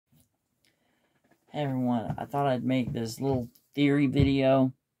Hey everyone, I thought I'd make this little theory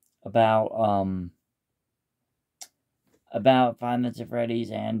video about Five Nights at Freddy's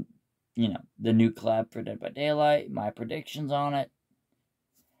and the new collab for Dead by Daylight, my predictions on it.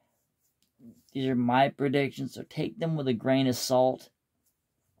 These are my predictions, so take them with a grain of salt.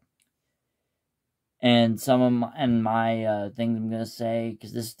 And some of my things I'm gonna say,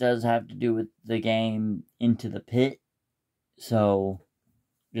 because this does have to do with the game Into the Pit. So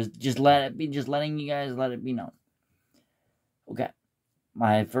just let it be, just letting you guys let it be known. Okay.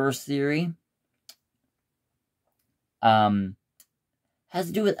 My first theory has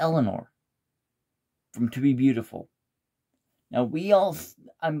to do with Eleanor from To Be Beautiful. Now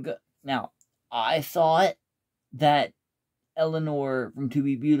I thought that Eleanor from To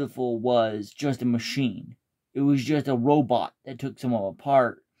Be Beautiful was just a machine. It was just a robot that took someone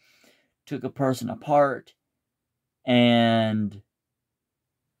apart, took a person apart, and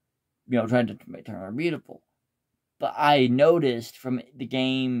tried to turn her beautiful. But I noticed from the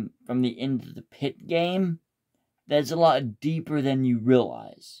Into the Pit game, that's a lot deeper than you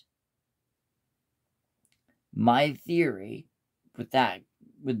realize. My theory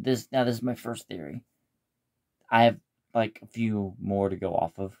this is my first theory. I have like a few more to go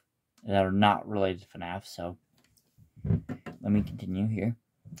off of that are not related to FNAF, so let me continue here.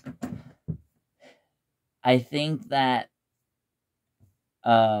 I think that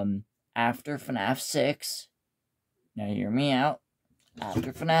after FNAF 6, now hear me out,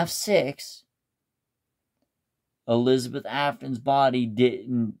 after FNAF 6, Elizabeth Afton's body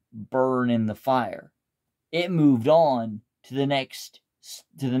didn't burn in the fire. It moved on to the next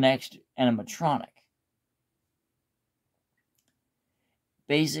animatronic.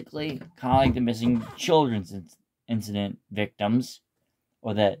 Basically, kind of like the missing children's incident victims,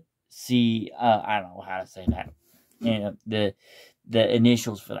 or I don't know how to say that. The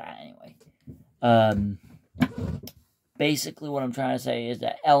initials for that anyway. Basically, what I'm trying to say is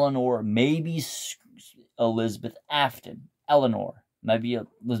that Eleanor may be Elizabeth Afton. Eleanor might be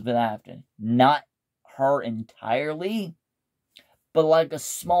Elizabeth Afton. Not her entirely, but like a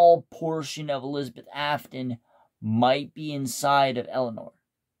small portion of Elizabeth Afton might be inside of Eleanor.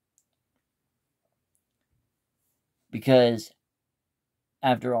 Because,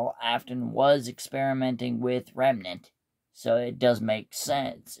 after all, Afton was experimenting with Remnant. So it does make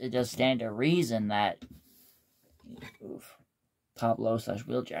sense. It does stand to reason that... top low /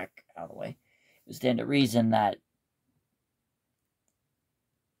 wheeljack out of the way. It would stand to reason that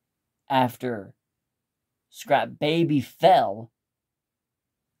after Scrap Baby fell,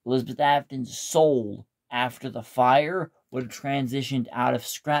 Elizabeth Afton's soul, after the fire, would have transitioned out of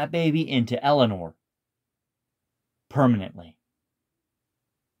Scrap Baby into Eleanor. Permanently.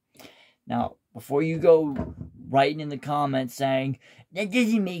 Now, before you go writing in the comments saying, that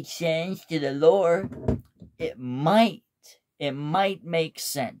doesn't make sense to the lore, it might make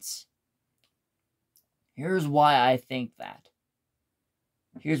sense. Here's why I think that.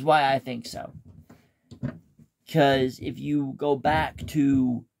 Here's why I think so. Because if you go back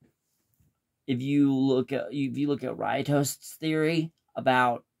to, if you look at Riotost's theory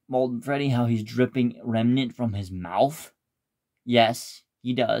about Molten Freddy, how he's dripping remnant from his mouth, yes,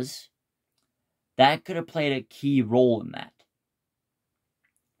 he does. That could have played a key role in that.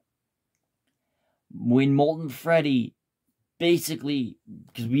 When Molten Freddy, basically,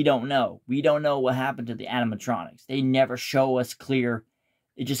 because we don't know what happened to the animatronics. They never show us clear.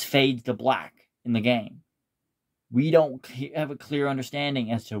 It just fades to black in the game. We don't have a clear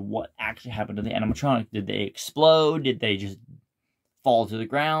understanding as to what actually happened to the animatronics. Did they explode? Did they just fall to the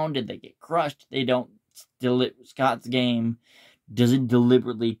ground? Did they get crushed? They don't. Scott's game doesn't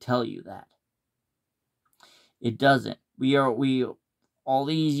deliberately tell you that. It doesn't. All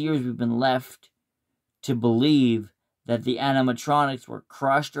these years we've been left to believe that the animatronics were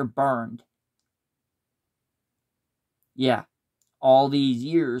crushed or burned. Yeah. All these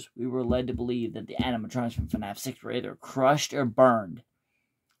years, we were led to believe that the animatronics from FNAF 6 were either crushed or burned.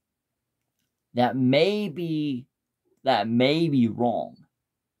 That may be wrong.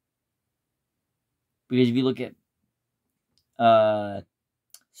 Because if you look at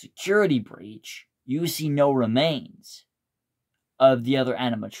Security Breach, you see no remains of the other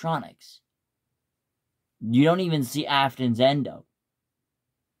animatronics. You don't even see Afton's endo.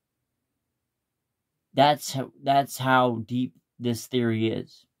 That's how deep this theory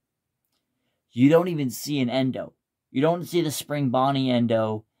is. You don't even see an endo. You don't see the Spring Bonnie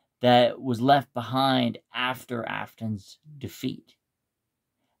endo that was left behind after Afton's defeat.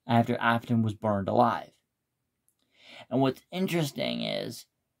 After Afton was burned alive. And what's interesting is,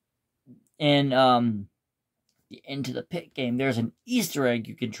 in the Into the Pit game, there's an Easter egg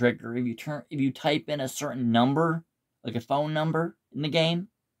you can trigger if you type in a certain number, like a phone number in the game.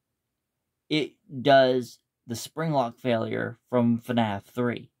 It does the spring lock failure from FNAF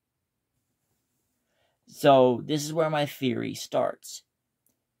 3. So this is where my theory starts.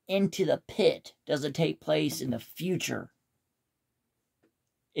 Into the Pit doesn't take place in the future.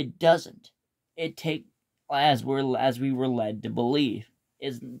 It doesn't. It take as we were led to believe.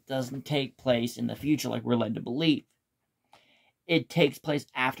 It doesn't take place in the future like we're led to believe. It takes place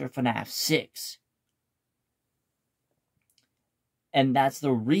after FNAF 6. And that's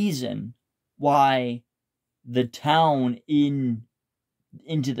the reason why the town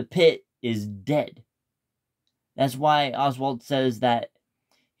Into the Pit is dead. That's why Oswald says that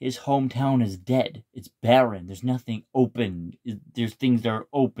his hometown is dead. It's barren. There's nothing open. There's things that are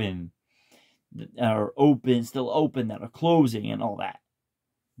open, still open, that are closing and all that.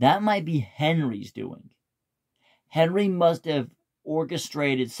 That might be Henry's doing. Henry must have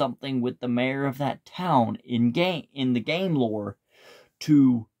orchestrated something with the mayor of that town in the game lore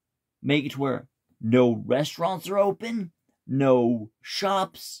to make it to where no restaurants are open, no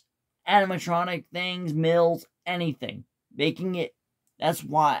shops, animatronic things, mills, anything. Making it. That's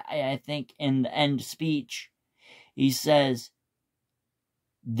why I think in the end speech, he says,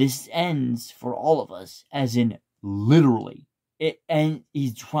 this ends for all of us, as in literally.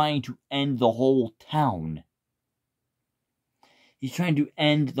 He's trying to end the whole town. He's trying to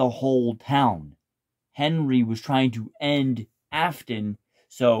end the whole town. Henry was trying to end Afton,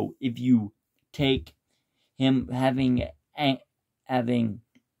 so if you take him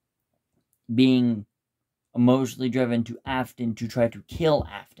being emotionally driven to Afton to try to kill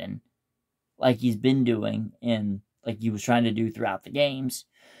Afton, like he's been doing like he was trying to do throughout the games,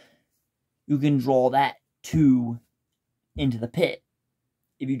 you can draw that to Into the Pit.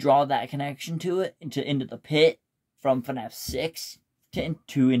 If you draw that connection to it, into the Pit, from FNAF 6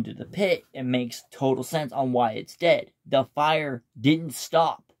 to Into the Pit, it makes total sense on why it's dead. The fire didn't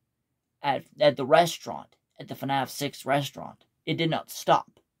stop at the restaurant, at the FNAF 6 restaurant. It did not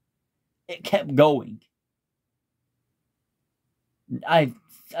stop. It kept going. I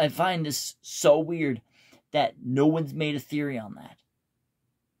find this so weird that no one's made a theory on that.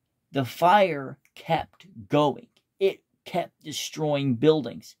 The fire kept going. It kept destroying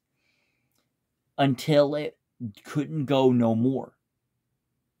buildings until it couldn't go no more.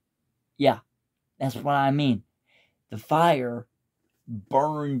 Yeah, that's what I mean. The fire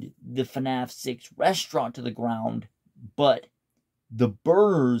burned the FNAF 6 restaurant to the ground, but the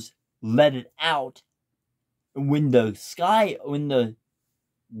burners let it out. When the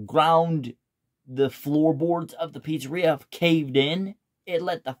floorboards of the pizzeria caved in, it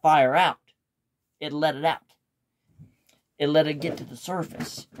let the fire out. It let it out. It let it get to the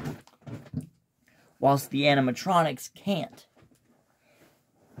surface. Whilst the animatronics can't.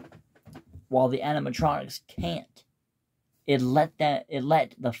 While the animatronics can't. It let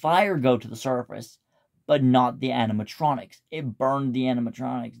the fire go to the surface, but not the animatronics. It burned the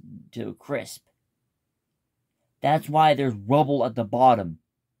animatronics to a crisp. That's why there's rubble at the bottom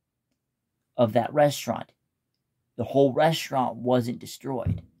of that restaurant. The whole restaurant wasn't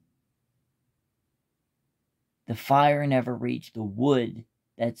destroyed. The fire never reached the wood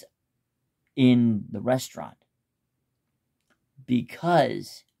that's in the restaurant.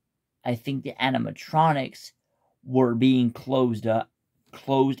 Because I think the animatronics were being closed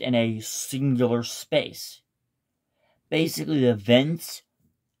in a singular space. Basically, the vents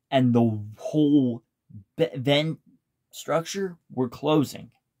and the whole vent structure were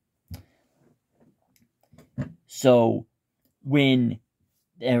closing. So when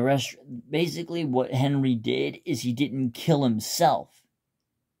basically what Henry did is he didn't kill himself.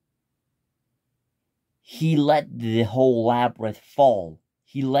 He let the whole labyrinth fall.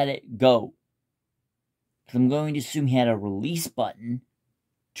 He let it go. Because I'm going to assume he had a release button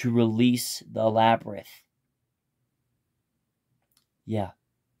to release the labyrinth. Yeah.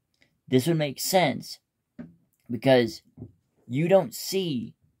 This would make sense because you don't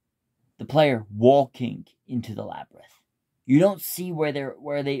see the player walking into the labyrinth. You don't see where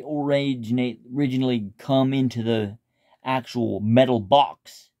they originally come into the actual metal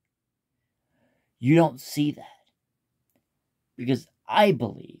box. You don't see that. Because I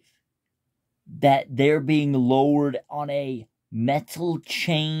believe that they're being lowered on a metal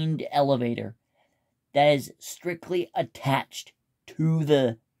chained elevator that is strictly attached to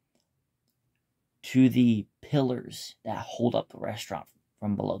the pillars that hold up the restaurant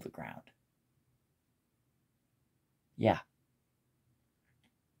from below the ground. Yeah.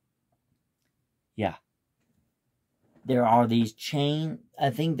 Yeah. There are these okay.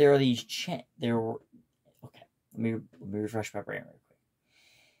 Let me refresh my brain real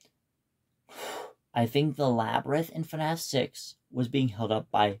quick. I think the labyrinth in FNAF 6 was being held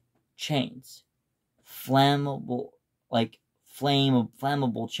up by chains. Flammable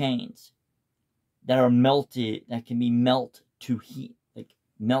chains that are melted, that can be melted to heat, like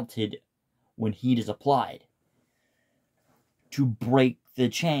melted when heat is applied, to break the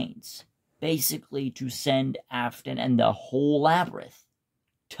chains. Basically to send Afton and the whole labyrinth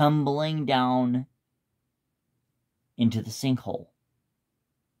tumbling down into the sinkhole.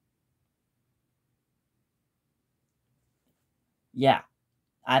 Yeah,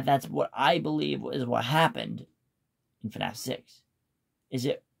 that's what I believe is what happened in FNAF 6. Is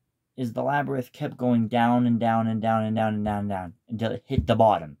the labyrinth kept going down and down and down and down and down and down until it hit the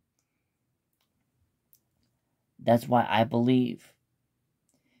bottom. That's why I believe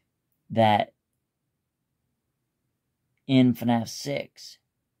that in FNAF 6,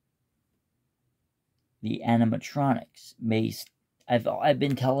 the animatronics may... I've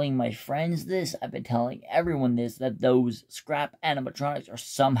been telling my friends this, I've been telling everyone this, that those scrap animatronics are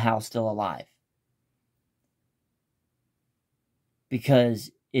somehow still alive.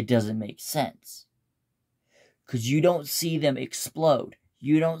 Because it doesn't make sense. Because you don't see them explode.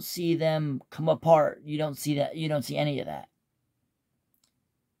 You don't see them come apart. You don't see that. You don't see any of that.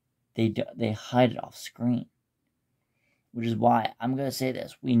 They hide it off screen. Which is why I'm going to say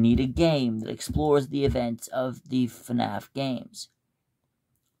this. We need a game that explores the events of the FNAF games.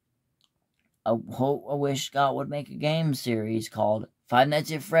 I wish Scott would make a game series called Five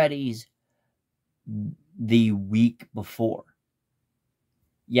Nights at Freddy's the Week Before.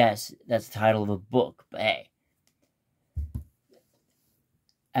 Yes, that's the title of a book, but hey.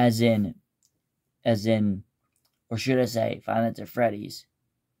 As in, or should I say, Five Nights at Freddy's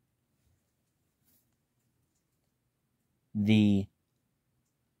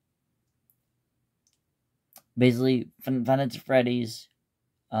basically, Five Nights at Freddy's,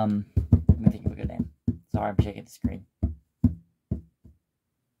 let me think of a good name. Sorry, I'm checking the screen.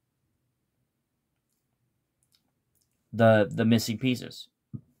 The missing pieces.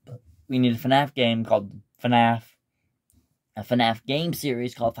 We need a FNAF game called a FNAF game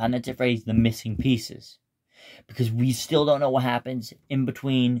series called Five Nights at Freddy's The Missing Pieces. Because we still don't know what happens in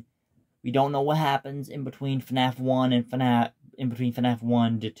between. We don't know what happens in between FNAF 1 and FNAF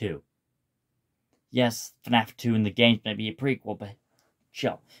 1 to 2. Yes, FNAF 2 in the games may be a prequel, but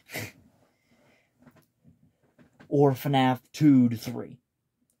chill. Or FNAF 2 to 3.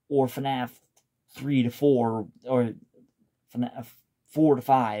 Or FNAF 3 to 4. Or FNAF 4 to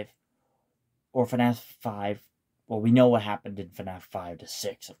 5. Or FNAF 5. Well, we know what happened in FNAF 5 to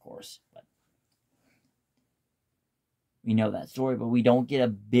 6, of course. But we know that story, but we don't get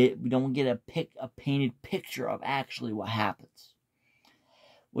a painted picture of actually what happens.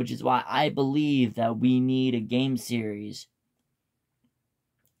 Which is why I believe that we need a game series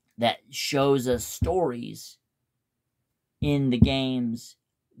that shows us stories in the games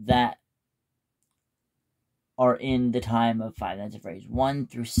that are in the time of Five Nights at Freddy's 1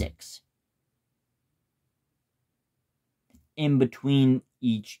 through 6. In between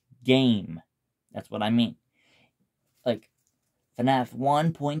each game. That's what I mean. Like, FNAF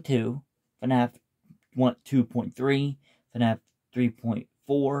 1.2, FNAF 2.3, FNAF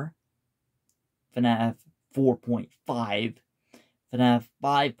 3.4, FNAF 4.5, FNAF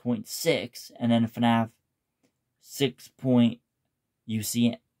 5.6, and then FNAF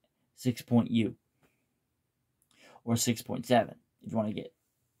 6.U. Or 6.7, if you want to get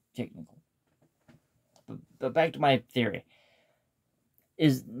technical. But back to my theory.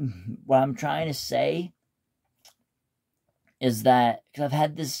 Is what I'm trying to say is that, because I've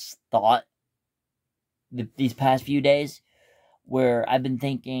had this thought these past few days where I've been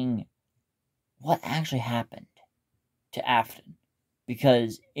thinking, what actually happened to Afton?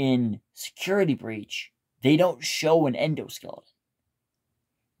 Because in Security Breach, they don't show an endoskeleton.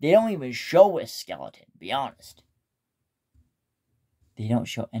 They don't even show a skeleton, to be honest. They don't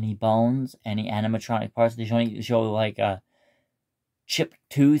show any bones, any animatronic parts. They don't even show like a chipped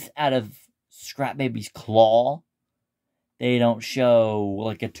tooth out of Scrap Baby's claw. They don't show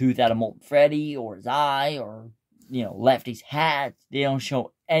like a tooth out of Molten Freddy or his eye or, Lefty's hat. They don't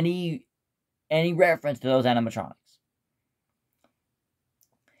show any reference to those animatronics.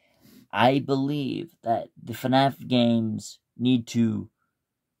 I believe that the FNAF games need to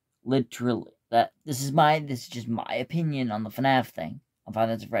literally, this is just my opinion on the FNAF thing, on Five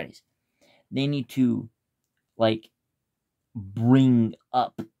Nights at Freddy's. They need to, bring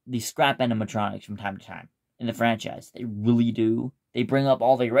up the scrap animatronics from time to time in the franchise. They really do. They bring up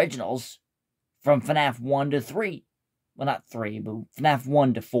all the originals from FNAF 1 to 3. Well, not 3, but FNAF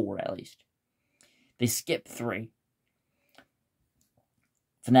 1 to 4, at least. They skipped 3.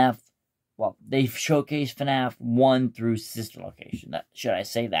 FNAF, well, they've showcased FNAF 1 through Sister Location. Should I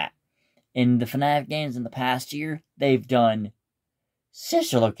say that? In the FNAF games in the past year, they've done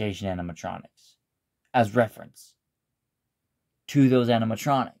Sister Location animatronics as reference to those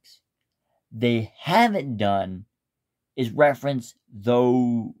animatronics. They haven't done is reference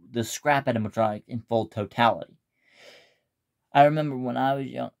though the scrap animatronic in full totality. I remember when I was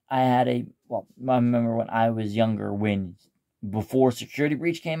young, I remember when I was younger, before Security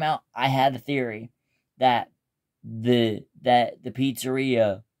Breach came out, I had a theory that the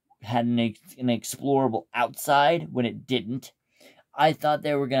pizzeria had an explorable outside when it didn't. I thought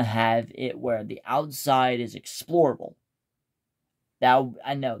they were going to have it where the outside is explorable.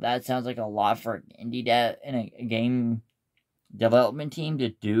 I know that sounds like a lot for an indie in a game development team to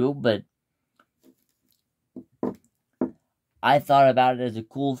do, but I thought about it as a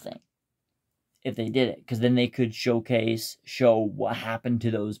cool thing if they did it, because then they could show what happened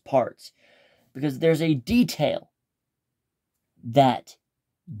to those parts. Because there's a detail that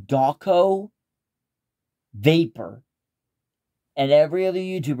Dawko, Vapor, and every other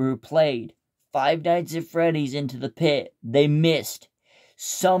YouTuber who played Five Nights at Freddy's Into the Pit, they missed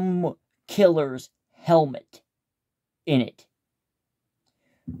some killer's helmet in it.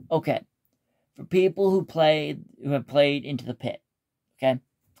 Okay, for people who have played Into the Pit, okay,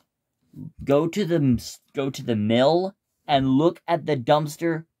 go to the mill and look at the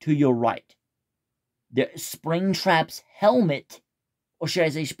dumpster to your right. The Springtrap's helmet, or should I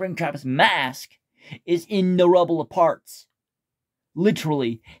say Springtrap's mask, is in the rubble of parts.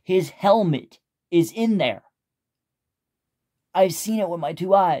 Literally, his helmet is in there. I've seen it with my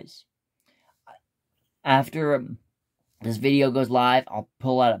 2 eyes. After this video goes live, I'll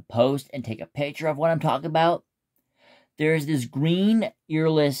pull out a post and take a picture of what I'm talking about. There's this green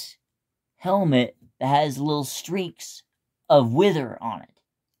earless helmet that has little streaks of wither on it.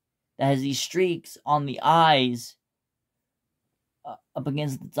 That has these streaks on the eyes, up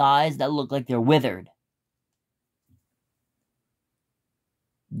against its eyes, that look like they're withered.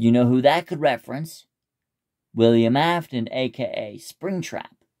 You know who that could reference? William Afton, aka Springtrap.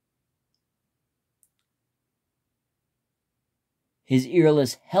 His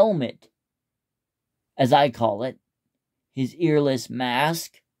earless helmet, as I call it, his earless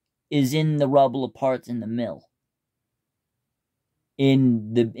mask, is in the rubble of parts in the mill.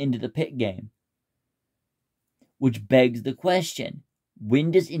 Into the Pit game. Which begs the question,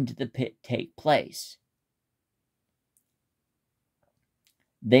 when does Into the Pit take place?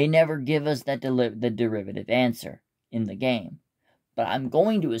 They never give us the derivative answer in the game. But I'm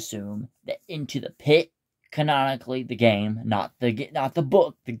going to assume that Into the Pit, canonically the game, not the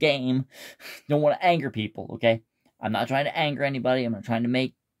book, the game. Don't want to anger people, okay? I'm not trying to anger anybody. I'm not trying to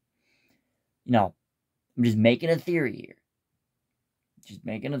make, I'm just making a theory here. Just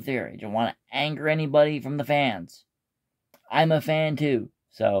making a theory. Don't want to anger anybody from the fans. I'm a fan too,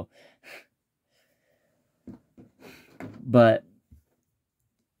 so. But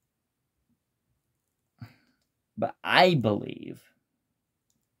I believe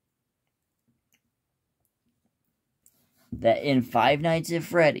that in Five Nights at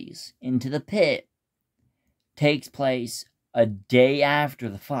Freddy's Into the Pit takes place a day after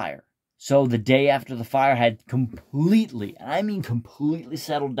the fire. So the day after the fire had completely, and I mean completely,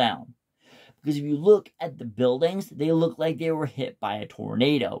 settled down. Because if you look at the buildings, they look like they were hit by a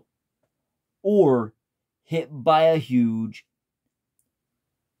tornado. Or hit by a huge,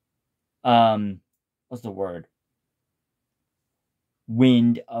 what's the word?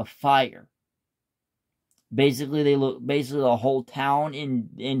 Wind of fire. Basically, the whole town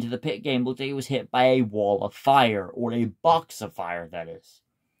Into the Pit game looked like it was hit by a wall of fire, or a box of fire, that is.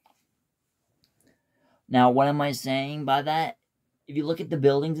 Now, what am I saying by that? If you look at the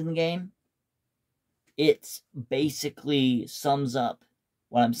buildings in the game, it basically sums up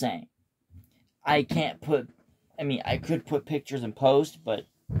what I'm saying. I could put pictures and post, but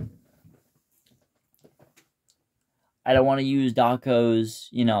I don't want to use Dawko's,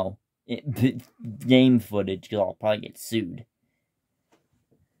 game footage, because I'll probably get sued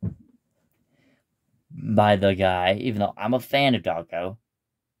by the guy, even though I'm a fan of Dawko.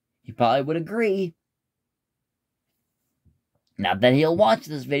 He probably would agree. Not that he'll watch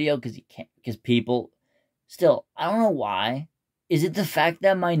this video, because he can't, because people, still, I don't know why. Is it the fact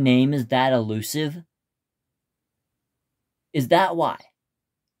that my name is that elusive? Is that why?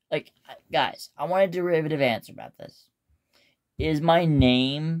 Like, guys, I want a derivative answer about this. Is my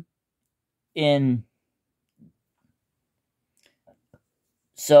name in...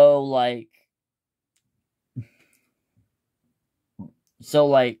 So,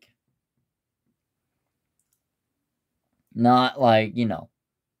 Not like, you know,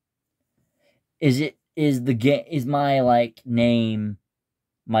 is my like name,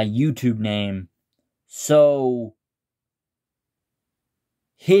 my YouTube name, so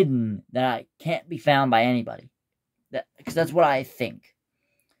hidden that I can't be found by anybody? Because that's what I think.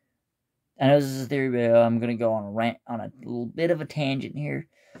 I know this is a theory, but I'm gonna go on a rant, on a little bit of a tangent here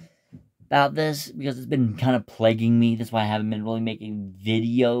about this, because it's been kind of plaguing me. That's why I haven't been really making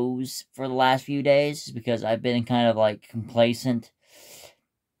videos for the last few days, because I've been kind of like complacent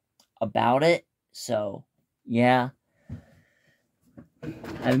about it. So, yeah.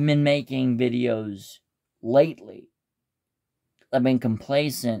 I've been making videos lately. I've been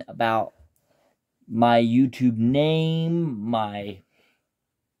complacent about my YouTube name, my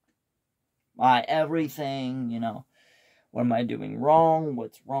everything, you know. What am I doing wrong?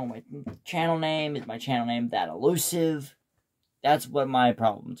 What's wrong with my channel name? Is my channel name that elusive? That's what my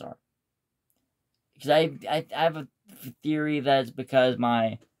problems are. Because I have a theory that it's because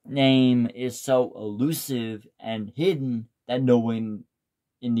my name is so elusive and hidden that no one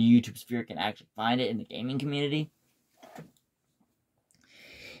in the YouTube sphere can actually find it in the gaming community.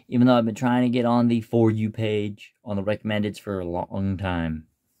 Even though I've been trying to get on the For You page, on the recommendeds for a long time.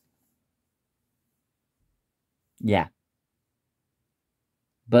 Yeah.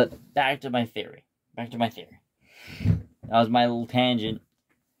 But back to my theory. That was my little tangent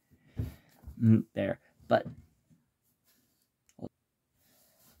there. But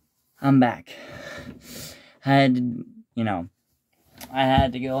I'm back. I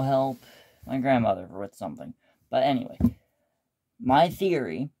had to go help my grandmother with something. But anyway, my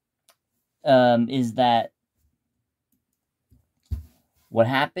theory is that what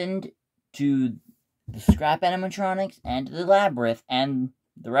happened to the scrap animatronics and to the labyrinth and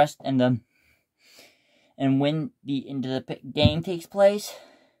the rest, and when the Into the Pit game takes place.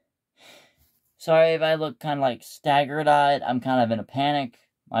 Sorry if I look kind of like staggered-eyed. I'm kind of in a panic.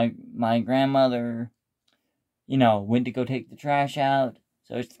 My grandmother, went to go take the trash out,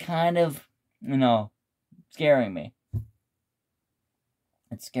 so it's kind of, scaring me.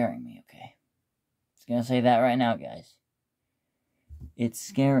 It's scaring me, okay? Just gonna say that right now, guys. It's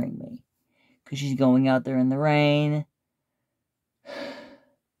scaring me. Because she's going out there in the rain.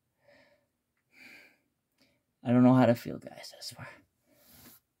 I don't know how to feel, guys, I swear.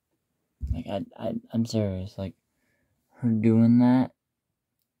 Like, I'm serious. Like, her doing that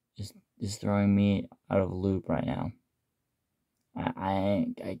is throwing me out of a loop right now. I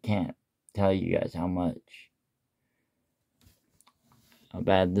can't tell you guys how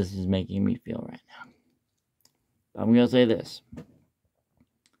bad this is making me feel right now. But I'm gonna say this.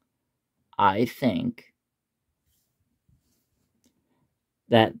 I think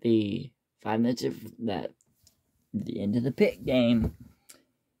that the Into the Pit game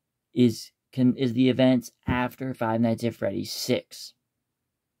is the events after Five Nights at Freddy's 6.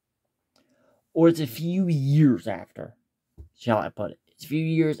 Or it's a few years after, shall I put it. It's a few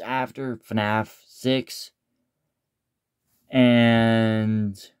years after FNAF 6.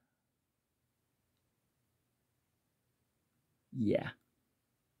 And yeah.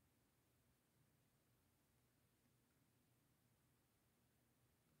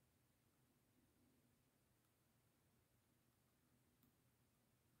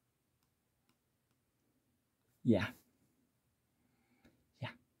 Yeah.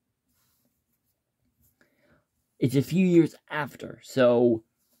 It's a few years after, so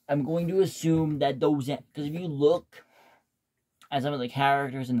I'm going to assume that those, because if you look at some of the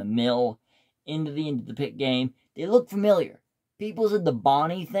characters in the mill Into the Pit game, they look familiar. People said the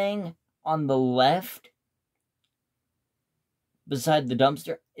Bonnie thing on the left beside the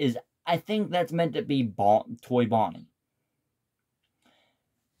dumpster is, I think that's meant to be Toy Bonnie.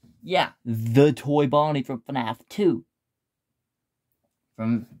 Yeah, the Toy Bonnie from FNAF 2.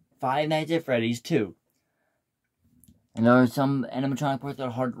 From Five Nights at Freddy's 2. And there are some animatronic parts that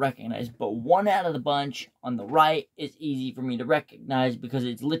are hard to recognize, but one out of the bunch on the right is easy for me to recognize because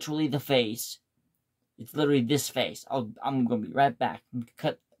it's literally the face. It's literally this face. I'm gonna be right back. I'm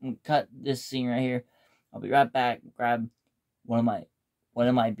gonna cut this scene right here. I'll be right back. Grab one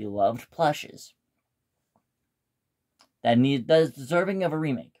of my beloved plushes that is deserving of a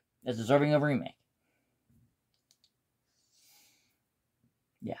remake.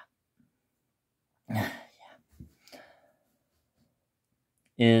 Yeah. Yeah.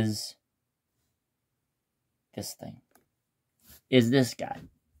 Is this thing. Is this guy.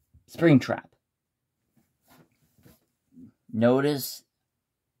 Springtrap. Notice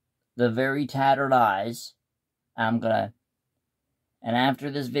the very tattered eyes. And after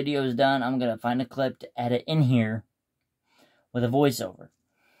this video is done, I'm gonna find a clip to edit in here with a voiceover.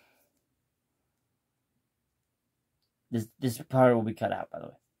 This part will be cut out, by the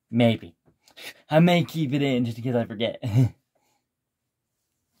way. Maybe. I may keep it in just in case I forget.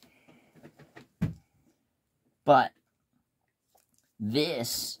 But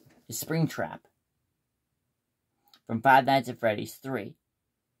this is Springtrap from Five Nights at Freddy's 3.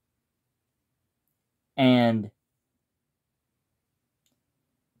 And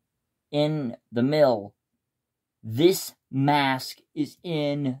in the mill, this mask is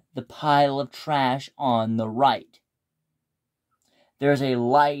in the pile of trash on the right. There's a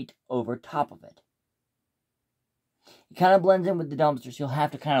light over top of it. It kind of blends in with the dumpsters. You'll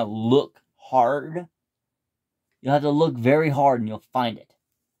have to kind of look hard. You'll have to look very hard and you'll find it.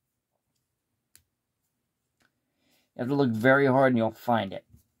 You have to look very hard and you'll find it.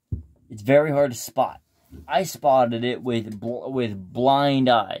 It's very hard to spot. I spotted it with blind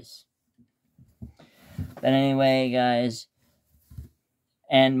eyes. But anyway, guys,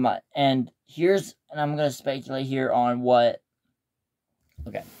 and I'm gonna speculate here on what.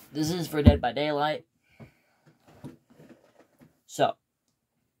 Okay, this is for Dead by Daylight. So,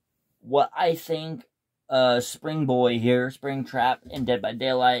 what I think Spring Boy here, Springtrap, and Dead by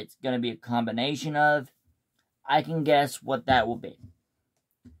Daylight is gonna be a combination of, I can guess what that will be.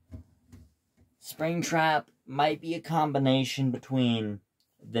 Springtrap might be a combination between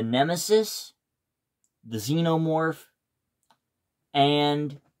the Nemesis, the Xenomorph,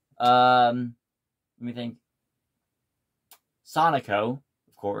 and, let me think, Sonico,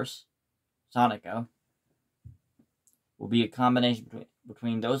 of course. Sonico will be a combination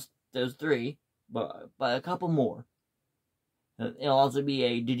between those three, but a couple more. It'll also be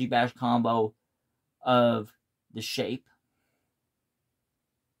a Digibash combo of the Shape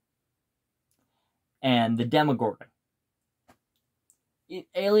and the Demogorgon.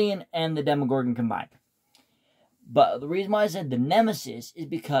 Alien and the Demogorgon combined. But the reason why I said the Nemesis is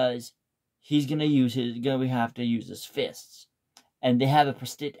because he's gonna have to use his fists, and they have a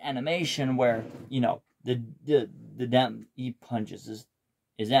prestige animation where he punches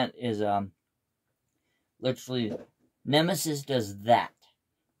literally Nemesis does that.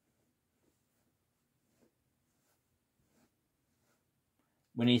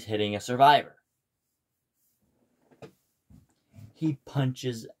 When he's hitting a survivor, he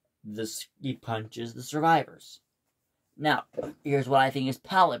punches the survivors. Now, here's what I think his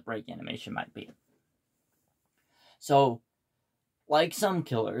palette break animation might be. So, like some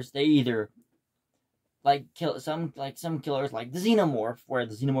killers, they either some killers like the Xenomorph, where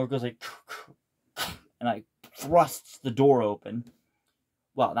the Xenomorph goes like and thrusts the door open.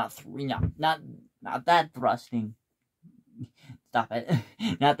 Well, not that thrusting. Stop it.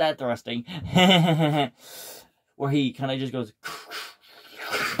 Not that thrusting. Where he kind of just goes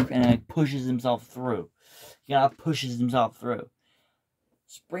and pushes himself through. He kind of pushes himself through.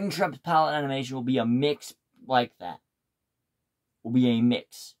 Springtrap's palette animation will be a mix like that. Will be a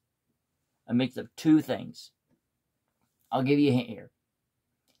mix. A mix of two things. I'll give you a hint here.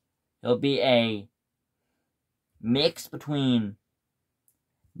 It'll be a mix between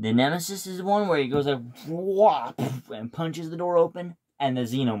the Nemesis is one where he goes like whop and punches the door open, and the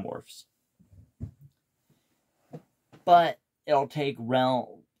Xenomorphs. But it'll take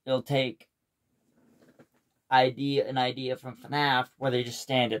an idea from FNAF where they just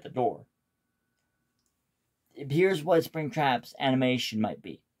stand at the door. Here's what Springtrap's animation might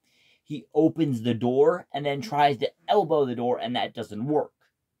be. He opens the door and then tries to elbow the door, and that doesn't work.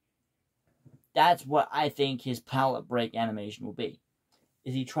 That's what I think his palette break animation will be.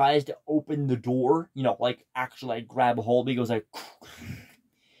 Is he tries to open the door, actually grab a hold, but he goes like,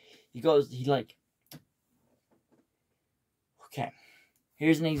 okay,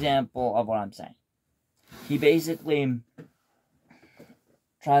 here's an example of what I'm saying. He basically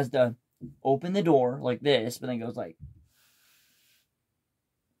tries to open the door like this, but then goes like,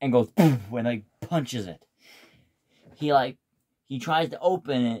 and goes, and punches it. He tries to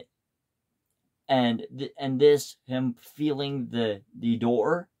open it, and this, him feeling the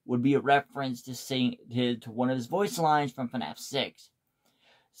door, would be a reference to one of his voice lines from FNAF 6,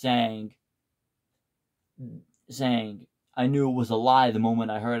 saying, I knew it was a lie the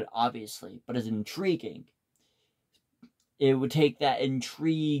moment I heard it, obviously, but it's intriguing. It would take that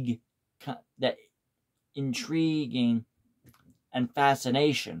intriguing and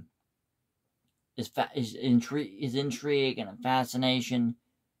fascination, his intrigue and fascination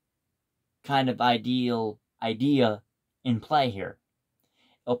kind of idea in play here.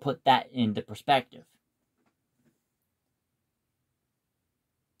 It'll put that into perspective.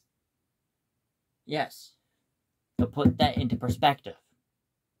 Yes. It'll put that into perspective.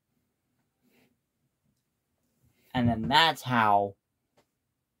 And then that's how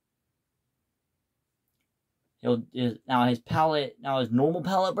Now his normal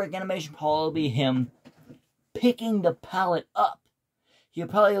pallet break animation probably be him picking the pallet up. He'll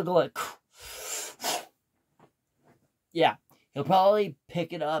probably go like, yeah, he'll probably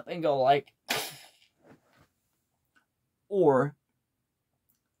pick it up and go like, or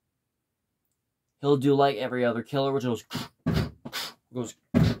he'll do like every other killer, which goes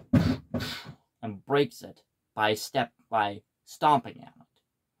and breaks it by stomping at it.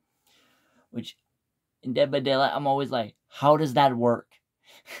 Which in Dead by Daylight, I'm always like, how does that work?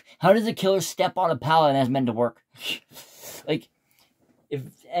 How does a killer step on a pallet and that's meant to work? Like, if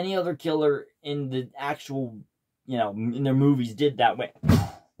any other killer in the actual, in their movies did that way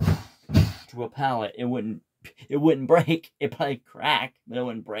to a pallet, it wouldn't break. It'd probably crack, but it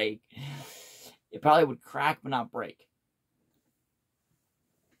wouldn't break. It probably would crack, but not break.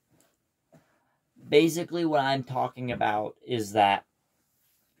 Basically, what I'm talking about is that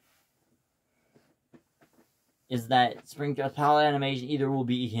Springtrap's palette animation either will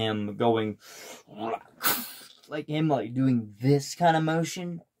be him going like doing this kind of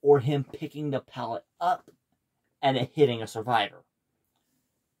motion, or him picking the pallet up and it hitting a survivor.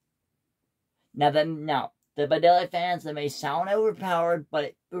 Now, the By Daylight fans, that may sound overpowered,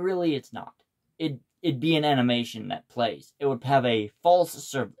 but really it's not. It'd be an animation that plays. It would have a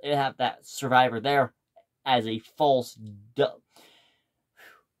false it'd have that survivor there as a false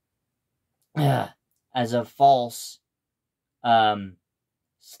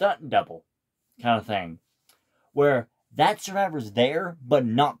stunt double kind of thing, where that survivor's there but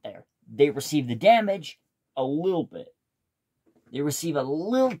not there. They receive the damage a little bit. They receive a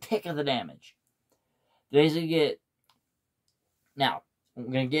little tick of the damage. They basically get. Now,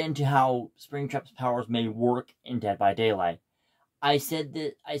 I'm going to get into how Springtrap's powers may work in Dead by Daylight. I'm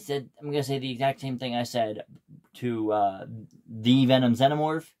going to say the exact same thing I said to the Venom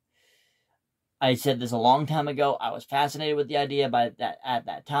Xenomorph. I said this a long time ago. I was fascinated with the idea at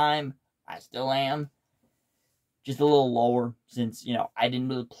that time. I still am. Just a little lower, since, I didn't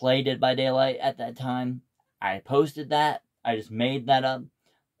really play Dead by Daylight at that time. I posted that. I just made that up.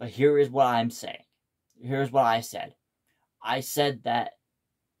 But here is what I'm saying. Here's what I said. I said that,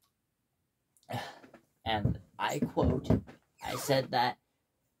 and I quote, I said that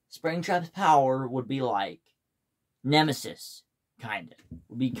Springtrap's power would be like Nemesis, kind of.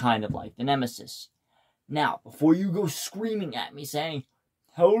 Would be kind of like the Nemesis. Now, before you go screaming at me saying,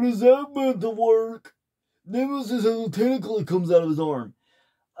 how does that meant to work? Nemesis has a tentacle that comes out of his arm.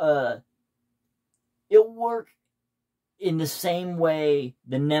 It'll work in the same way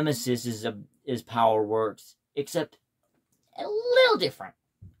the Nemesis his power works, except a little different.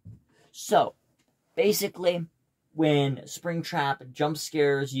 So, basically, when Springtrap jump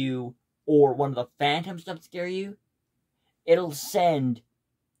scares you, or one of the phantoms jump scare you, it'll send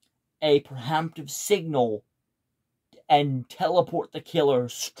a preemptive signal and teleport the killer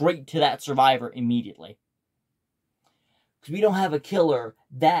straight to that survivor immediately. Because we don't have a killer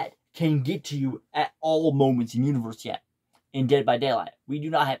that can get to you at all moments in universe yet in Dead by Daylight. We do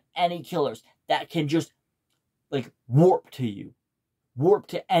not have any killers that can just, warp to you. Warp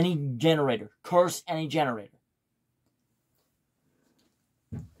to any generator. Curse any generator.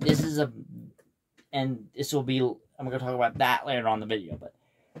 I'm going to talk about that later on in the video, but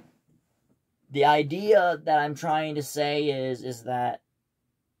the idea that I'm trying to say is that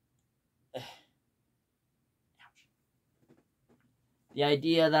the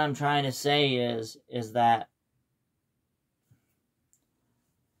idea that I'm trying to say is that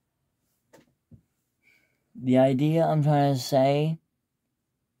the idea I'm trying to say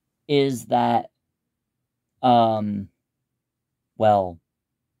is that well,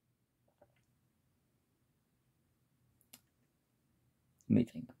 let me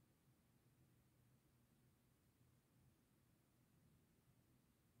think.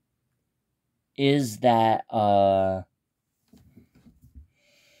 Is that I'm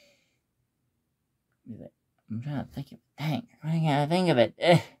trying to think of it. Dang, I'm running out of think of it.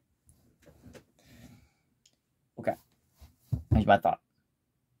 Okay. Here's my thought.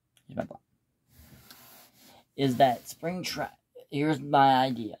 Is that Springtrap, here's my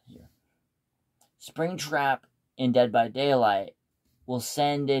idea here. Springtrap in Dead by Daylight will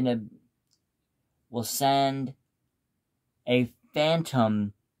send a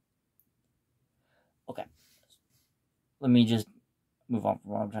phantom. Okay. Let me just move on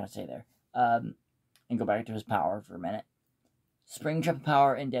from what I'm trying to say there. And go back to his power for a minute. Springtrap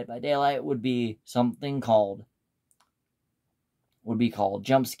power in Dead by Daylight would be called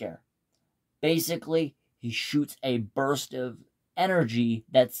jump scare. Basically, he shoots a burst of energy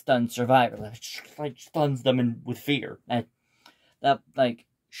that stuns survivors. Stuns them with fear. That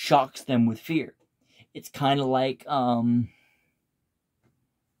shocks them with fear. It's kind of like,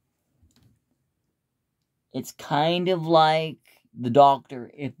 it's kind of like the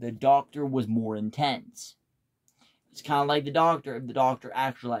Doctor if the Doctor was more intense. It's kind of like the Doctor if the Doctor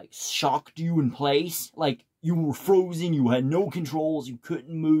actually, like, shocked you in place. Like, you were frozen, you had no controls, you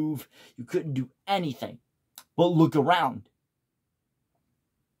couldn't move, you couldn't do anything. But look around.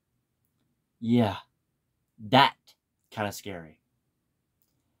 Yeah, that kind of scary.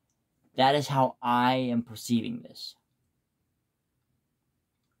 That is how I am perceiving this.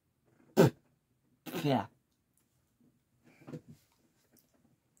 Yeah.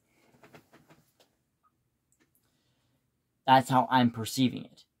 That's how I'm perceiving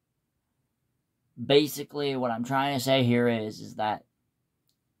it. Basically, what I'm trying to say here is that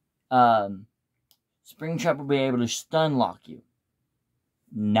Springtrap will be able to stun lock you.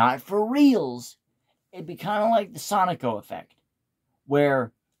 Not for reals. It'd be kind of like the Sonico effect,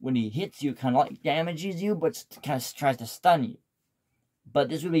 where when he hits you, it kind of like damages you, but kind of tries to stun you. But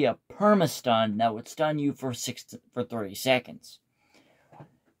this would be a perma-stun that would stun you for 30 seconds.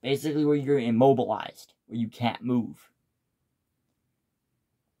 Basically, where you're immobilized, where you can't move.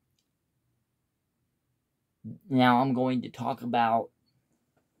 Now I'm going to talk about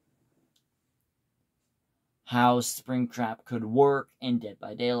how Springtrap could work in Dead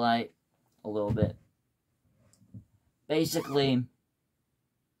by Daylight a little bit. Basically,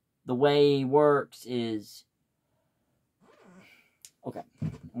 the way he works is... Okay,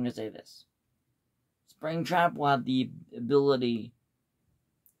 I'm going to say this. Springtrap will have the ability...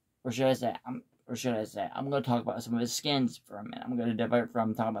 I'm going to talk about some of his skins for a minute. I'm going to divert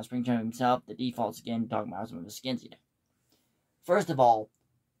from talking about Springtrap himself, the default skin, talking about some of the skins he did. First of all,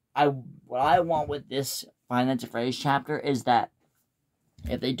 what I want with this Five Nights at Freddy's chapter is that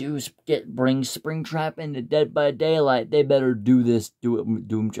if they do bring Springtrap into Dead by Daylight, they better do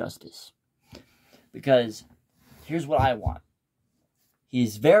him justice. Because here's what I want.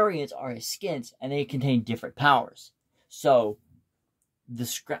 His variants are his skins, and they contain different powers. So the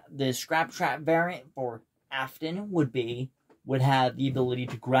Scrap Trap variant for Afton would have the ability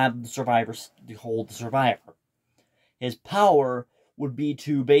to grab the survivors, to hold the survivor. His power would be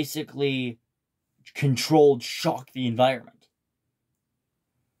to basically shock the environment.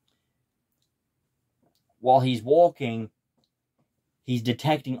 While he's walking, he's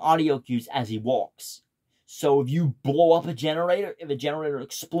detecting audio cues as he walks. So if you blow up a generator, if a generator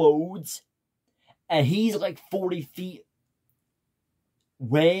explodes, and he's like 40 feet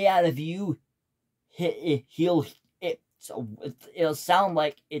way out of view, it'll sound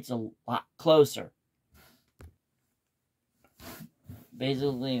like it's a lot closer.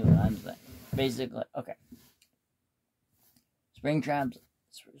 Basically, what I'm saying. Okay.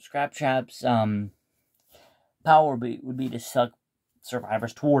 Scrap Trap's power would be to suck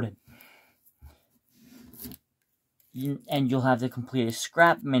survivors toward him. And you'll have to complete a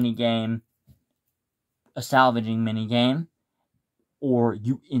scrap minigame, a salvaging minigame, or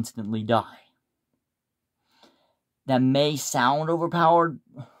you instantly die. That may sound overpowered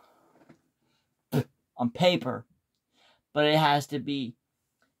on paper, but it has to be.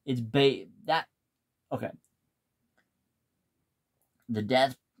 Okay. The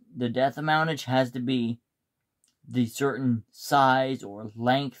death amountage has to be the certain size or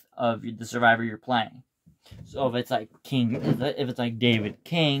length of the survivor you're playing. So if it's like David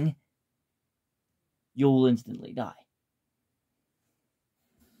King, you'll instantly die.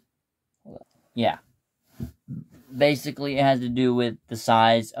 Yeah. Basically, it has to do with the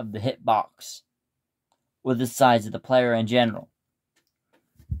size of the hitbox, or the size of the player in general.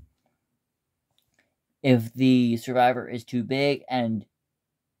 If the survivor is too big and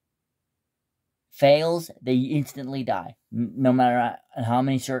fails, they instantly die. No matter how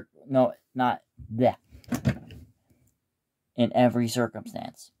many in every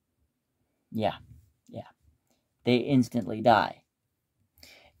circumstance. Yeah. They instantly die.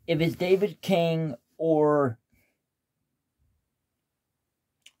 If it's David King or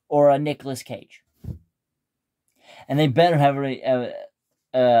a Nicolas Cage, and they better have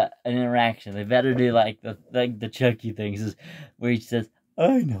an interaction. They better do like the Chucky things, where he says,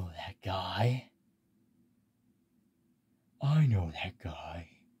 "I know that guy. I know that guy."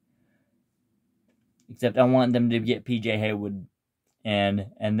 Except I want them to get PJ Haywood and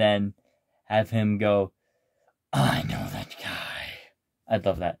then have him go, "I know that guy." I'd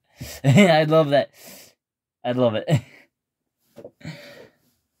love that. I'd love that. I'd love it.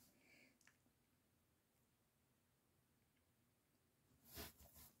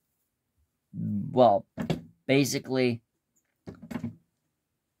 Well, basically,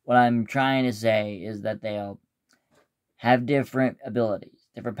 what I'm trying to say is that they'll have different abilities,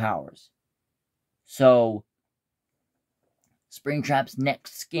 different powers. So, Springtrap's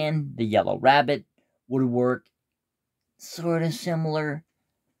next skin, the Yellow Rabbit, would work sort of similar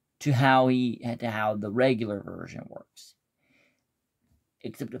to how the regular version works,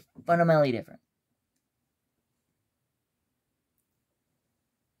 except it's fundamentally different.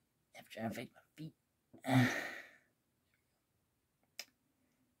 I'm trying to fix my feet.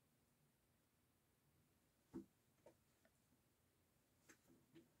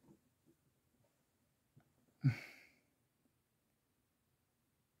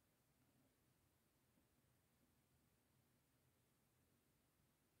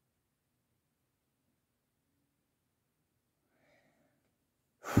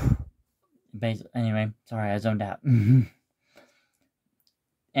 Anyway, sorry, I zoned out.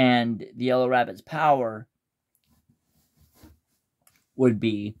 And the Yellow Rabbit's power would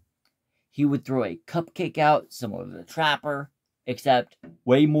be, he would throw a cupcake out, similar to the Trapper, except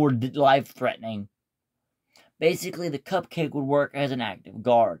way more life-threatening. Basically, the cupcake would work as an active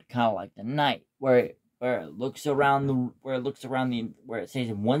guard, kind of like the Knight, where it looks around where it stays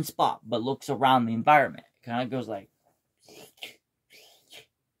in one spot, but looks around the environment. It kind of goes like,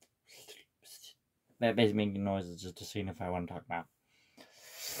 basically making noises just to signify what I'm talking about.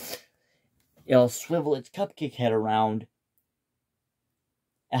 It'll swivel its cupcake head around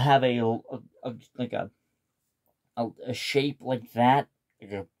and have a shape like that,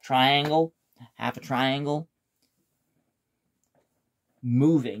 like a triangle, half a triangle,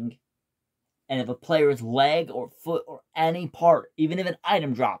 moving. And if a player's leg or foot or any part, even if an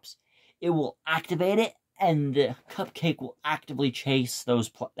item drops, it will activate it, and the cupcake will actively chase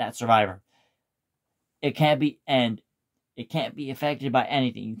that survivor. It can't be affected by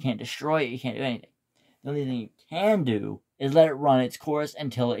anything. You can't destroy it. You can't do anything. The only thing you can do is let it run its course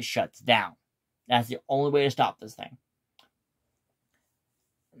until it shuts down. That's the only way to stop this thing.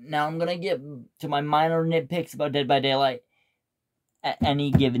 Now I'm going to get to my minor nitpicks about Dead by Daylight at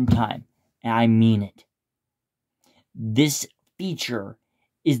any given time. And I mean it. This feature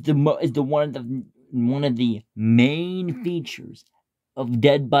is one of the main features of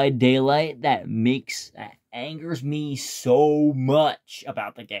Dead by Daylight that angers me so much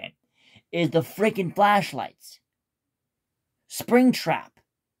about the game, is the freaking flashlights. Springtrap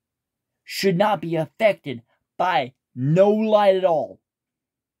should not be affected by no light at all,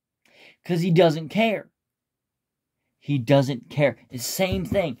 because he doesn't care. He doesn't care. It's the same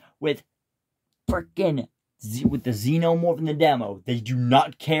thing with the Xenomorph in the demo. They do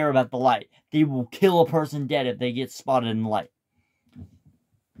not care about the light. They will kill a person dead if they get spotted in the light.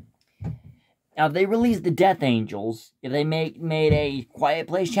 Now, if they release the Death Angels, if they made a Quiet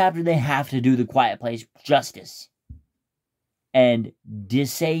Place chapter, they have to do the Quiet Place justice and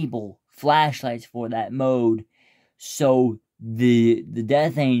disable flashlights for that mode, so the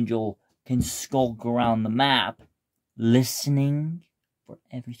Death Angel can skulk around the map, listening for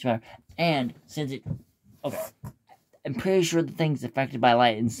every survivor. And since I'm pretty sure the thing's affected by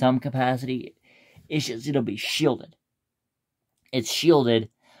light in some capacity. It'll be shielded. It's shielded,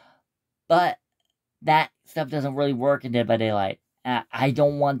 but that stuff doesn't really work in Dead by Daylight. I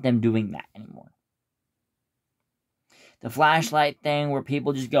don't want them doing that anymore. The flashlight thing where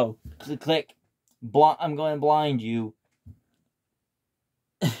people just go, click, I'm going to blind you.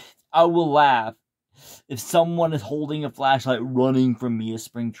 I will laugh if someone is holding a flashlight running from me, a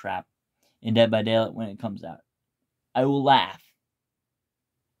Springtrap, in Dead by Daylight when it comes out. I will laugh.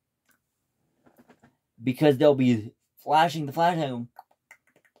 Because they'll be flashing the flashlight.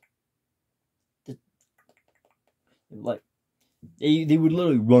 Like, they would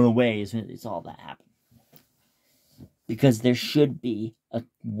literally run away as soon as they saw that happen. Because there should be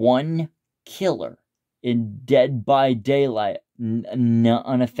one killer in Dead by Daylight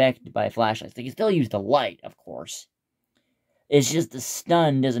unaffected by flashlights. They can still use the light, of course. It's just the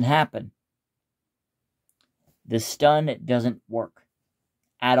stun doesn't happen. The stun doesn't work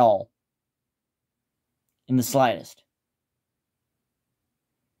at all. In the slightest.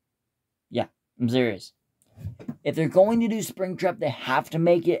 Yeah, I'm serious. If they're going to do Springtrap, they have to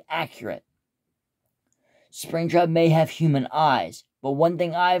make it accurate. Springtrap may have human eyes, but one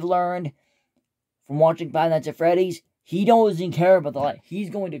thing I've learned from watching Five Nights at Freddy's, he doesn't care about the light. He's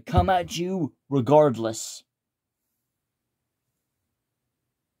going to come at you regardless.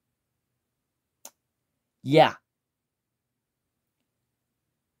 Yeah.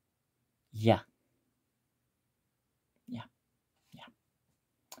 Yeah. Yeah. Yeah.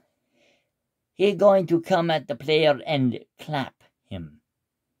 He's going to come at the player and clap him.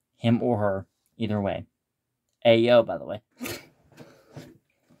 Him or her. Either way. Ayo, by the way.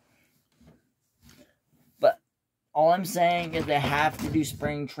 But all I'm saying is they have to do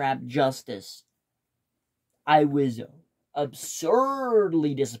Springtrap justice. I was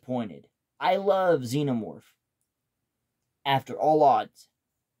absurdly disappointed. I love Xenomorph. After all odds,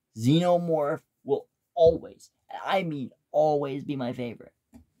 Xenomorph will always, I mean always, be my favorite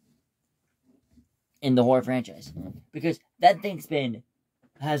in the horror franchise, because that thing's been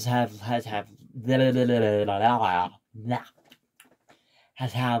has have is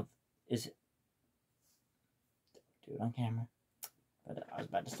do it on camera, but I was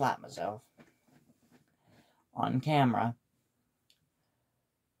about to slap myself on camera.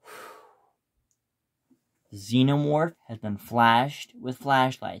 Xenomorph has been flashed with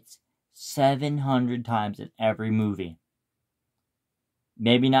flashlights 700 times in every movie.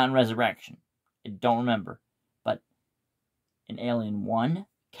 Maybe not in Resurrection. I don't remember. But in Alien 1,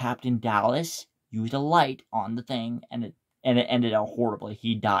 Captain Dallas used a light on the thing, and it ended out horribly.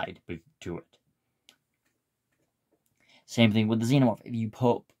 He died to it. Same thing with the Xenomorph. If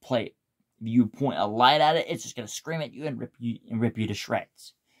you point a light at it, it's just going to scream at you and rip you to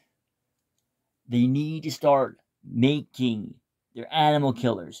shreds. They need to start making their animal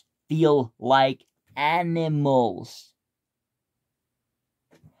killers feel like animals.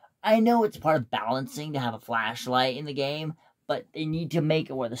 I know it's part of balancing to have a flashlight in the game, but they need to make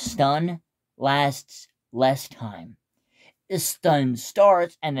it where the stun lasts less time. The stun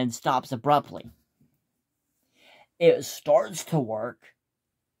starts and then stops abruptly. It starts to work,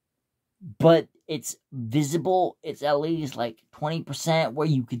 but it's visible. It's at least like 20% where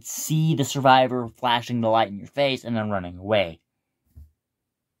you could see the survivor flashing the light in your face and then running away.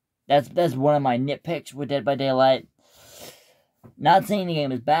 That's one of my nitpicks with Dead by Daylight. Not saying the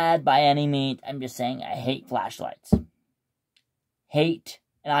game is bad by any means. I'm just saying I hate flashlights. Hate,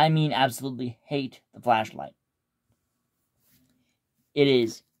 and I mean absolutely hate the flashlight. It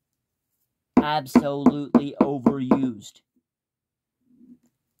is absolutely overused.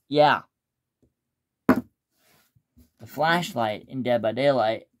 Yeah. The flashlight in Dead by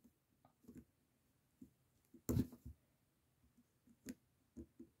Daylight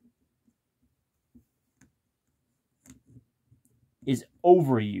is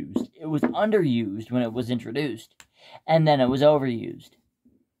overused. It was underused when it was introduced, and then it was overused.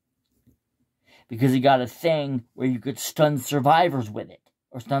 Because it got a thing where you could stun survivors with it,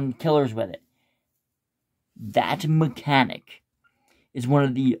 or stun killers with it. That mechanic is one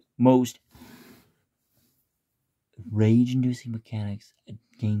of the most rage-inducing mechanics a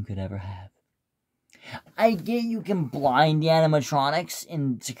game could ever have. I get you can blind the animatronics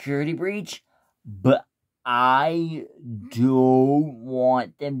in Security Breach, but I don't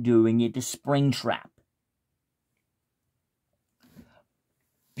want them doing it to Springtrap.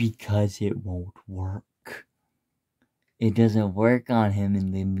 Because it won't work. It doesn't work on him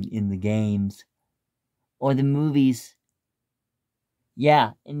in the games. Or the movies.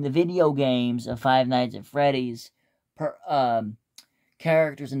 Yeah, in the video games of Five Nights at Freddy's,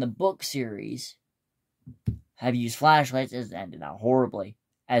 characters in the book series have used flashlights, as ended out horribly,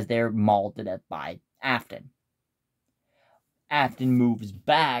 as they're mauled to death by Afton. Afton moves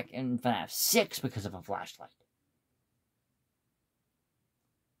back in FNAF 6 because of a flashlight.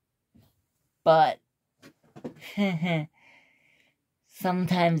 But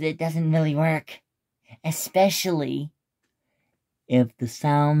sometimes it doesn't really work. Especially if the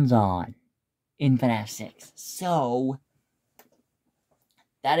sound's on in FNAF 6. So,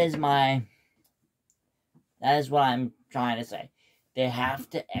 that is what I'm trying to say. They have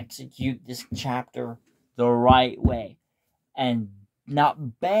to execute this chapter the right way. And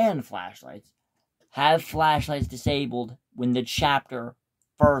not ban flashlights. Have flashlights disabled when the chapter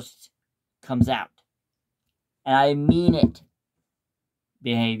first comes out. And I mean it,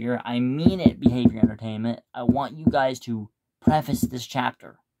 behavior. I mean it, behavior entertainment. I want you guys to preface this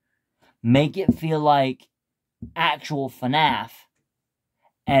chapter. Make it feel like actual FNAF.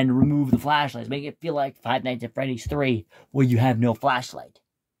 And remove the flashlights. Make it feel like Five Nights at Freddy's 3, where you have no flashlight.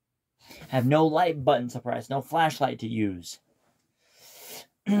 Have no light button to press, no flashlight to use.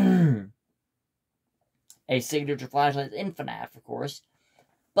 A signature flashlight in FNAF, of course.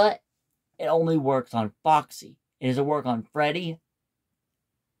 But it only works on Foxy. It doesn't work on Freddy.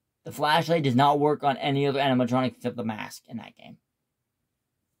 The flashlight does not work on any other animatronic except the mask in that game.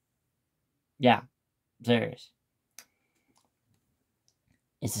 Yeah, I'm serious.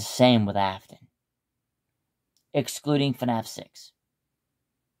 It's the same with Afton. Excluding FNAF 6.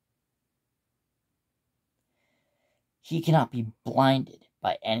 He cannot be blinded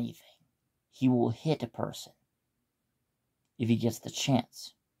by anything. He will hit a person if he gets the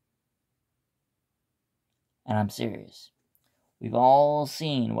chance. And I'm serious. We've all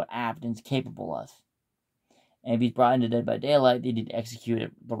seen what Afton's capable of. And if he's brought into Dead by Daylight, they did execute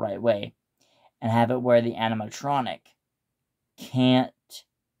it the right way. and have it where the animatronic can't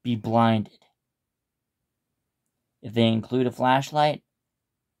be blinded. If they include a flashlight,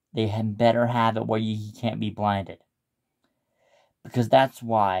 they had better have it where he can't be blinded. Because that's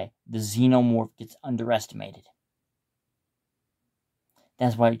why the xenomorph gets underestimated.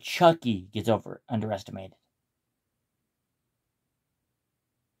 That's why Chucky gets underestimated.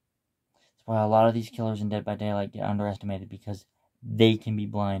 That's why a lot of these killers in Dead by Daylight get underestimated, because they can be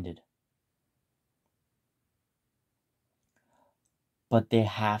blinded. But they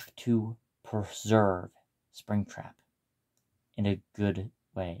have to preserve Springtrap in a good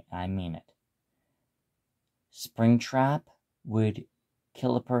way. I mean it. Springtrap would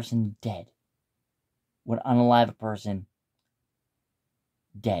kill a person dead. Would unalive a person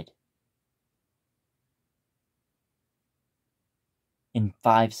dead. In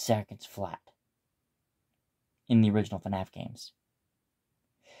 5 seconds flat. In the original FNAF games.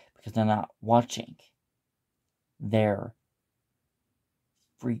 Because they're not watching. They're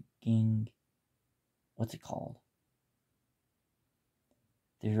freaking... what's it called?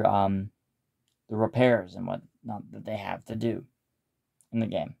 They're, the repairs and whatnot that they have to do in the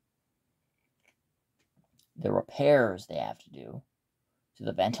game. The repairs they have to do to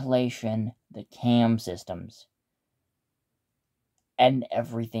the ventilation, the cam systems, and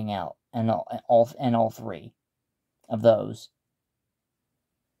everything else, and all three of those,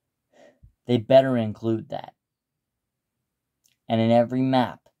 they better include that. And in every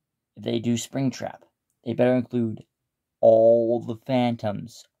map, if they do Springtrap, they better include all the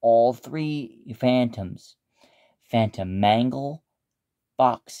phantoms, all 3 phantoms, Phantom Mangle,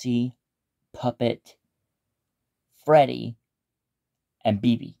 Foxy, Puppet, Freddy, and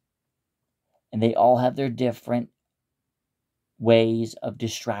BB. And they all have their different ways of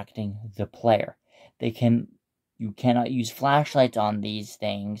distracting the player. You cannot use flashlights on these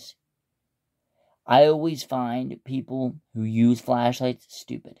things. I always find people who use flashlights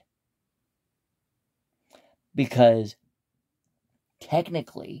stupid. Because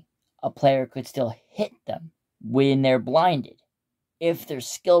technically, a player could still hit them when they're blinded, if they're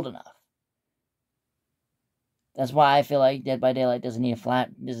skilled enough. That's why I feel like Dead by Daylight doesn't need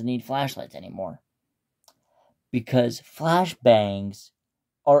flashlights anymore. Because flashbangs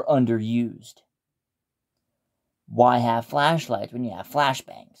are underused. Why have flashlights when you have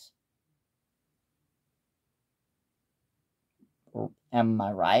flashbangs? Or am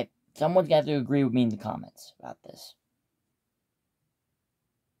I right? Someone's going to have to agree with me in the comments about this.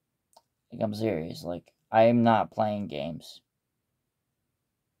 Like, I'm serious. Like, I am not playing games.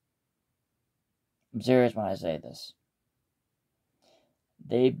 I'm serious when I say this.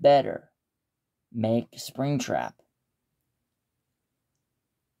 They better make Springtrap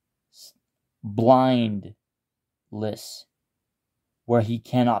blindless, where he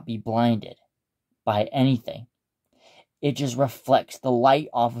cannot be blinded by anything. It just reflects the light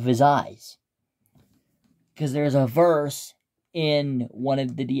off of his eyes. Because there's a verse in one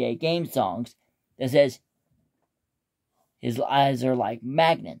of the DA game songs that says his eyes are like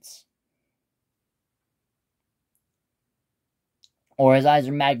magnets. Or his eyes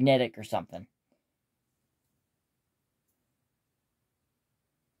are magnetic or something.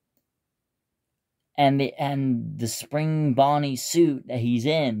 And the Spring Bonnie suit that he's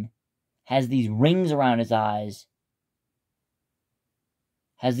in has these rings around his eyes.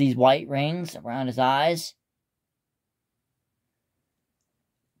 Has these white rings around his eyes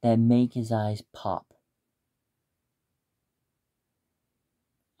that make his eyes pop.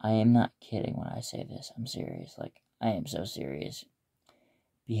 I am not kidding when I say this. I'm serious. Like, I am so serious.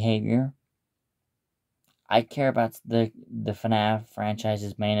 Behavior. I care about the FNAF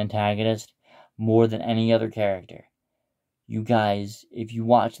franchise's main antagonist more than any other character. You guys, if you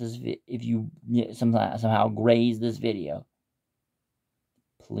watch this, if you somehow graze this video,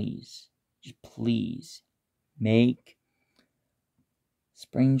 please, just please, make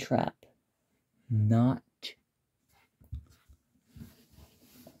Springtrap not,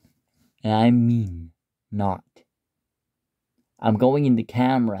 and I mean not. I'm going into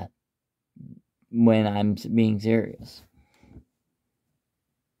camera when I'm being serious.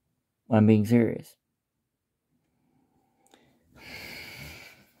 When I'm being serious.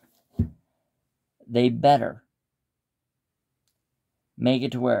 They better make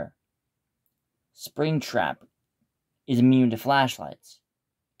it to where Springtrap is immune to flashlights.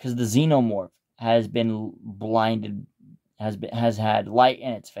 Because the xenomorph has been blinded, has had light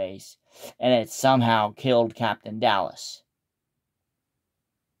in its face, and it somehow killed Captain Dallas.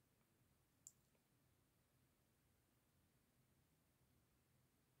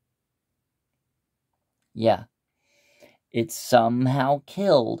 Yeah. It somehow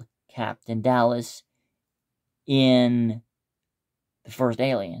killed Captain Dallas in the first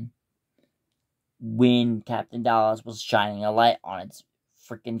Alien, when Captain Dallas was shining a light on its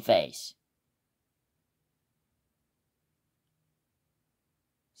freaking face.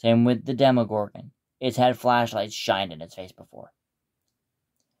 Same with the Demogorgon. It's had flashlights shined in its face before.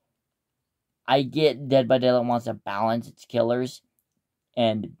 I get Dead by Daylight wants to balance its killers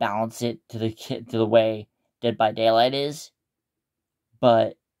and balance it to the way Dead by Daylight is,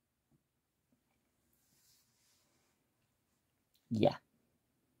 but yeah.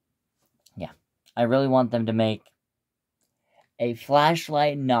 I really want them to make a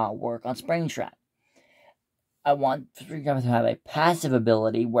flashlight not work on Springtrap. I want Springtrap to have a passive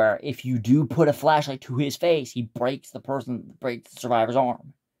ability where if you do put a flashlight to his face, he breaks the survivor's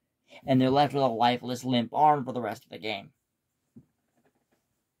arm. And they're left with a lifeless, limp arm for the rest of the game.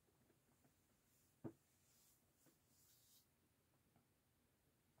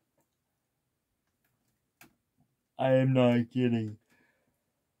 I am not kidding.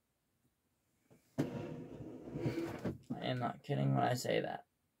 I am not kidding when I say that.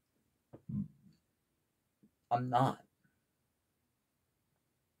 I'm not.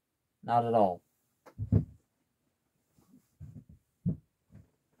 Not at all.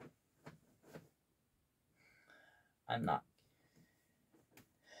 I'm not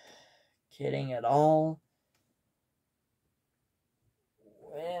kidding at all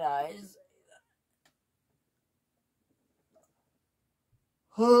when I say that.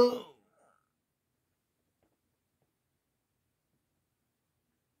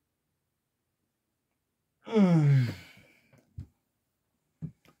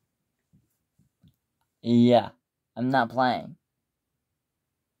 Yeah, I'm not playing.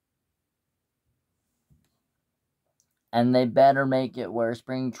 And they better make it where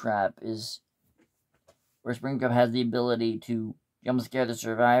Springtrap has the ability to jump scare the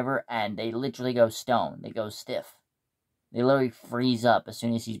survivor, and they literally go stone. They go stiff. They literally freeze up as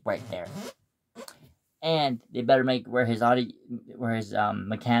soon as he's right there. And they better make where his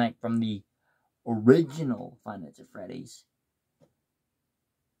mechanic from the original Five Nights at Freddy's.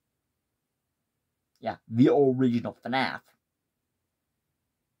 Yeah, the original FNAF.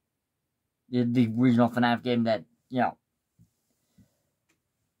 The original FNAF game that,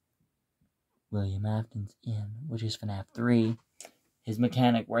 William Afton's in, which is FNAF 3. His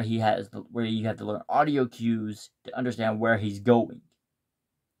mechanic where you have to learn audio cues to understand where he's going.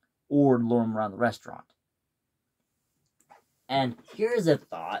 Or lure him around the restaurant. And here's a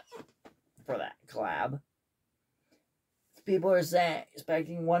thought for that collab. People are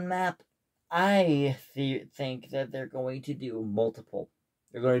expecting one map. I think that they're going to do multiple.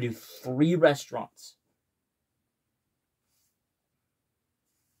 They're going to do 3 restaurants.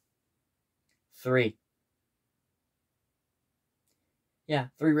 3. Yeah,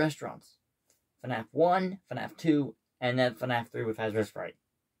 3 restaurants. FNAF 1, FNAF 2, and then FNAF 3 with Hazardous Fright.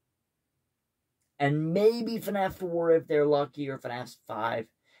 And maybe FNAF 4 if they're lucky, or FNAF 5.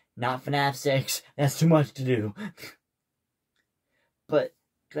 Not FNAF 6. That's too much to do. But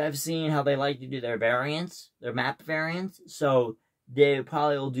I've seen how they like to do their variants, their map variants. So they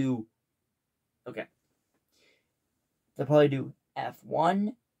probably will do. Okay. They'll probably do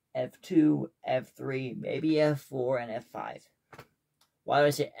F1, F2, F3, maybe F4, and F5. Why do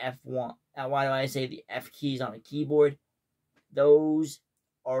I say F1? Why do I say the F keys on a keyboard? Those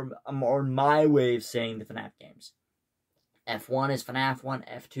are my way of saying the FNAF games. F1 is FNAF 1,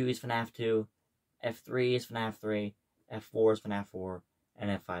 F2 is FNAF 2, F3 is FNAF 3, F4 is FNAF 4,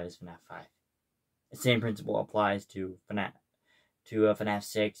 and F5 is FNAF 5. The same principle applies to FNAF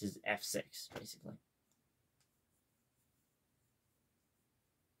 6 is F6, basically.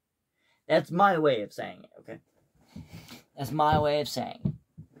 That's my way of saying it, okay? That's my way of saying it.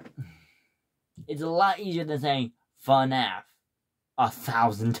 It's a lot easier than saying FNAF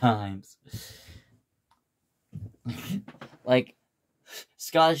 1,000 times. Like,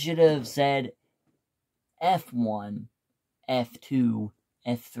 Scott should have said F1, F2,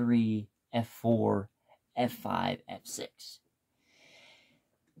 F3, F4, F5, F6.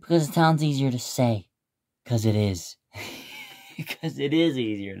 Because it sounds easier to say. Because it is. Because it is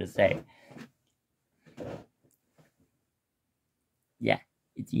easier to say. Yeah,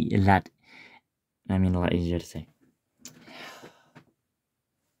 it's a lot. I mean, a lot easier to say.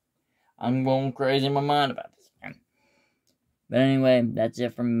 I'm going crazy in my mind about this, man. But anyway, that's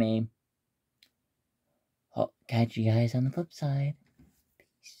it from me. I'll catch you guys on the flip side.